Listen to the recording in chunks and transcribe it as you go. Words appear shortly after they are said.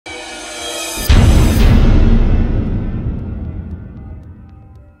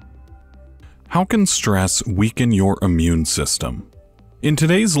How can stress weaken your immune system? In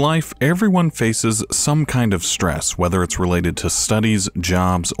today's life, everyone faces some kind of stress, whether it's related to studies,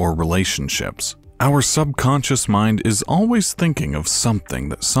 jobs, or relationships. Our subconscious mind is always thinking of something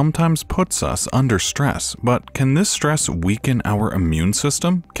that sometimes puts us under stress, but can this stress weaken our immune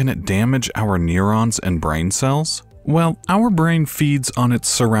system? Can it damage our neurons and brain cells? Well, our brain feeds on its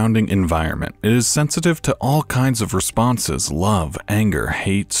surrounding environment. It is sensitive to all kinds of responses: love, anger,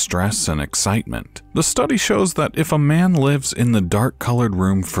 hate, stress, and excitement. The study shows that if a man lives in the dark-colored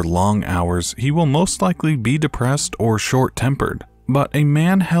room for long hours, he will most likely be depressed or short-tempered. But a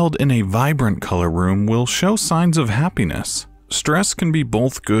man held in a vibrant color room will show signs of happiness. Stress can be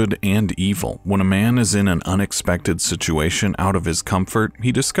both good and evil. When a man is in an unexpected situation out of his comfort,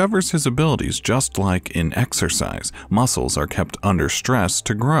 he discovers his abilities. Just like in exercise, muscles are kept under stress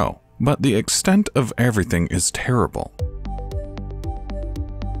to grow. But the extent of everything is terrible.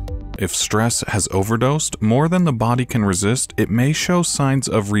 If stress has overdosed more than the body can resist, it may show signs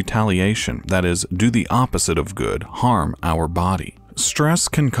of retaliation, that is, do the opposite of good, harm our body. Stress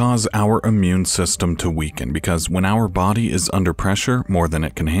can cause our immune system to weaken because when our body is under pressure more than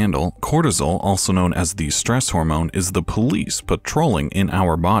it can handle, cortisol, also known as the stress hormone, is the police patrolling in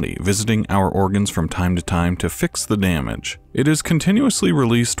our body, visiting our organs from time to time to fix the damage. It is continuously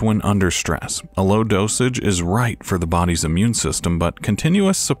released when under stress. A low dosage is right for the body's immune system, but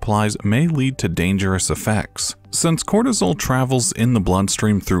continuous supplies may lead to dangerous effects. Since cortisol travels in the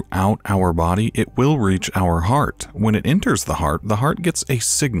bloodstream throughout our body, it will reach our heart. When it enters the heart gets a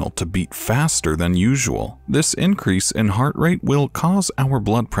signal to beat faster than usual. This increase in heart rate will cause our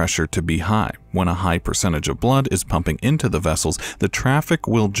blood pressure to be high. When a high percentage of blood is pumping into the vessels, the traffic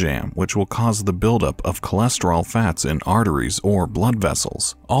will jam, which will cause the buildup of cholesterol fats in arteries or blood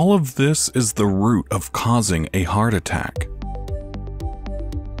vessels. All of this is the root of causing a heart attack.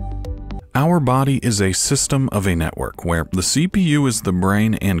 Our body is a system of a network where the CPU is the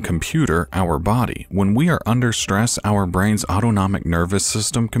brain and computer, our body. When we are under stress, our brain's autonomic nervous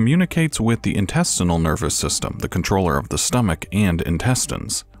system communicates with the intestinal nervous system, the controller of the stomach and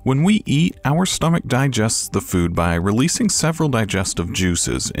intestines. When we eat, our stomach digests the food by releasing several digestive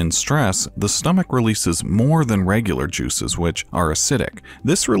juices. In stress, the stomach releases more than regular juices, which are acidic.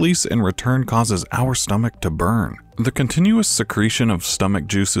 This release in return causes our stomach to burn. The continuous secretion of stomach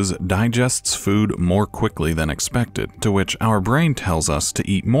juices digests food more quickly than expected, to which our brain tells us to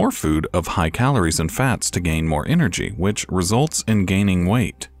eat more food of high calories and fats to gain more energy, which results in gaining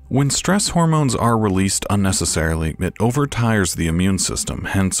weight. When stress hormones are released unnecessarily, it overtires the immune system.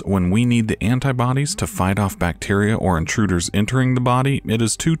 Hence, when we need the antibodies to fight off bacteria or intruders entering the body, it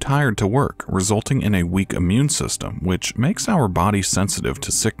is too tired to work, resulting in a weak immune system, which makes our body sensitive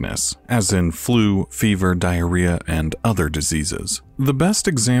to sickness, as in flu, fever, diarrhea, and other diseases. The best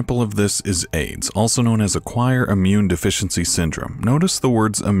example of this is AIDS, also known as acquired immune deficiency syndrome. Notice the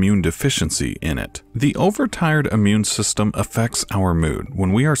words immune deficiency in it. The overtired immune system affects our mood.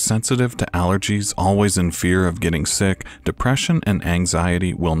 When we are sensitive to allergies, always in fear of getting sick, depression and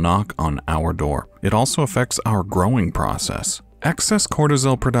anxiety will knock on our door. It also affects our growing process. Excess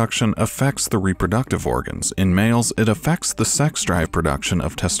cortisol production affects the reproductive organs. In males, it affects the sex drive production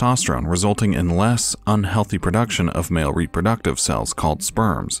of testosterone, resulting in less unhealthy production of male reproductive cells called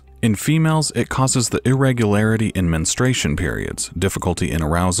sperms. In females, it causes the irregularity in menstruation periods, difficulty in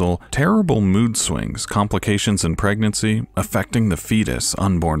arousal, terrible mood swings, complications in pregnancy, affecting the fetus,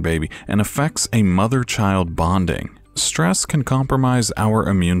 unborn baby, and affects a mother-child bonding. Stress can compromise our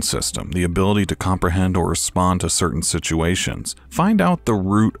immune system, the ability to comprehend or respond to certain situations. Find out the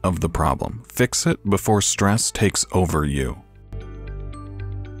root of the problem. Fix it before stress takes over you.